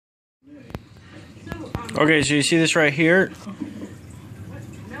Okay, so you see this right here?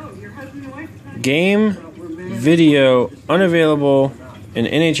 Game video unavailable in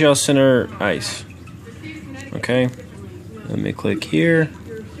NHL Center Ice. Okay, let me click here.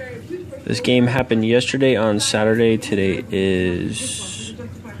 This game happened yesterday on Saturday. Today is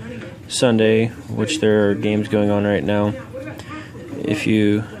Sunday, which there are games going on right now. If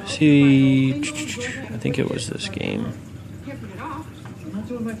you see, I think it was this game.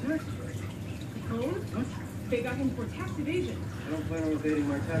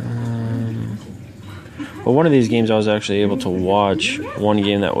 Well, one of these games I was actually able to watch. One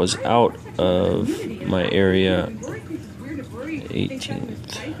game that was out of my area,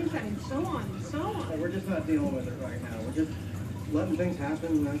 18th. We're just not dealing with it right now. We're just letting things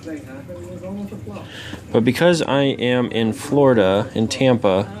happen. When things happen, it was almost a flop. But because I am in Florida, in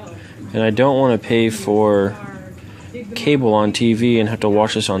Tampa, and I don't want to pay for cable on TV and have to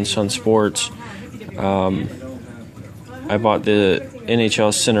watch this on Sun Sports, I bought the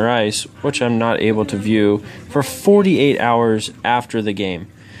NHL Center Ice, which I'm not able to view for 48 hours after the game.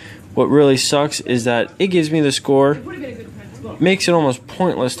 What really sucks is that it gives me the score, makes it almost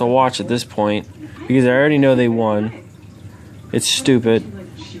pointless to watch at this point because I already know they won. It's stupid.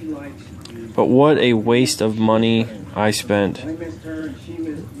 But what a waste of money I spent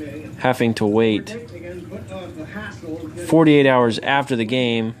having to wait 48 hours after the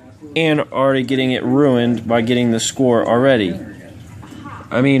game and already getting it ruined by getting the score already.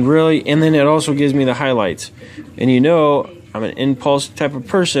 I mean, really? And then it also gives me the highlights. And you know, I'm an impulse type of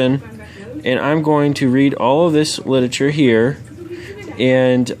person, and I'm going to read all of this literature here,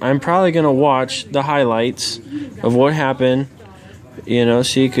 and I'm probably going to watch the highlights of what happened. You know,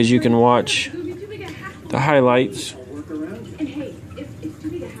 see, because you can watch the highlights.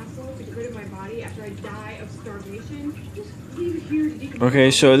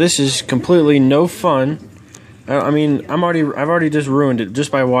 Okay, so this is completely no fun. I mean, I've already just ruined it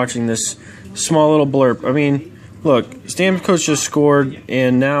just by watching this small little blurb. I mean, look, Stamkos just scored,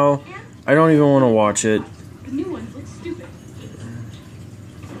 and now I don't even want to watch it.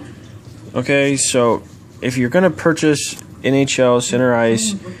 Okay, so if you're going to purchase NHL Center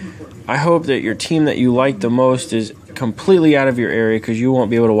Ice, I hope that your team that you like the most is completely out of your area because you won't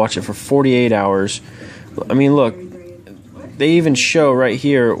be able to watch it for 48 hours. I mean, look, they even show right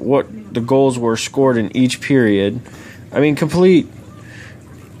here what the goals were scored in each period. I mean, complete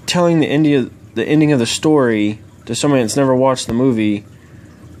telling the ending of the story to somebody that's never watched the movie.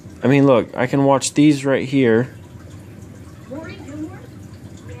 I mean, look, I can watch these right here.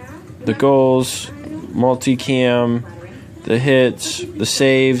 The goals, multicam, the hits, the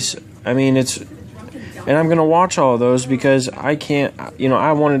saves. I mean, and I'm going to watch all of those because I can't,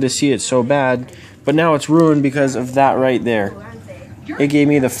 I wanted to see it so bad, but now it's ruined because of that right there. It gave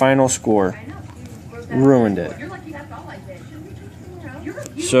me the final score. Ruined it.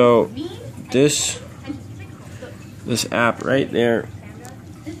 So, this app right there,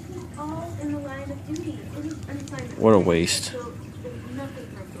 what a waste.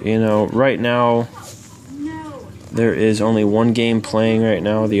 Right now, there is only one game playing right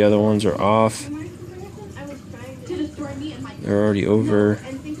now. The other ones are off. They're already over.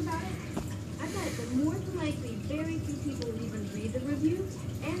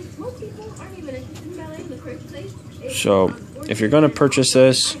 So, if you're going to purchase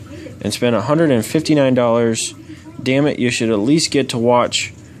this and spend $159, damn it, you should at least get to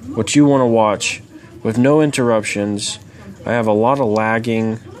watch what you want to watch with no interruptions. I have a lot of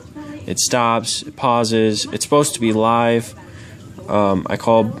lagging. It stops, it pauses. It's supposed to be live. I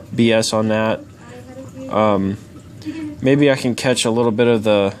call BS on that. Maybe I can catch a little bit of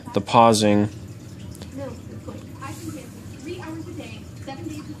the pausing.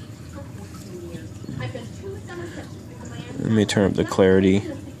 Let me turn up the clarity.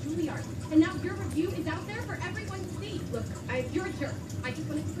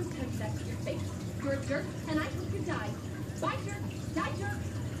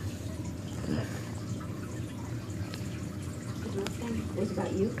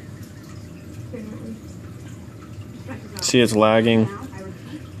 See, it's lagging,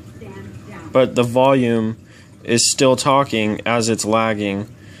 but the volume is still talking as it's lagging,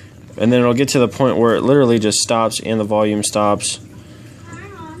 and then it'll get to the point where it literally just stops and the volume stops.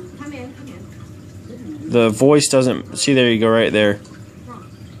 The voice doesn't, see, there you go right there.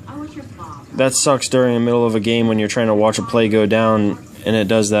 That sucks during the middle of a game when you're trying to watch a play go down, and it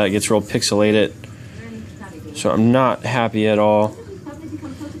does that. It gets real pixelated. So I'm not happy at all.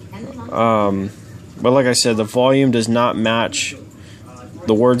 But like I said, the volume does not match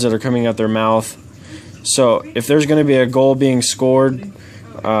the words that are coming out their mouth. So if there's going to be a goal being scored,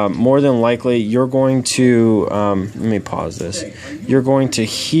 more than likely you're going to, let me pause this, you're going to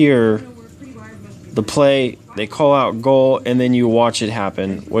hear the play, they call out goal, and then you watch it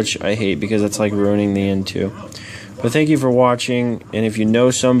happen, which I hate because it's like ruining the end too. But thank you for watching, and if you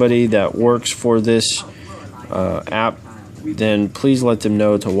know somebody that works for this app, then please let them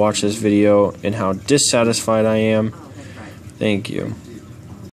know to watch this video and how dissatisfied I am. Thank you.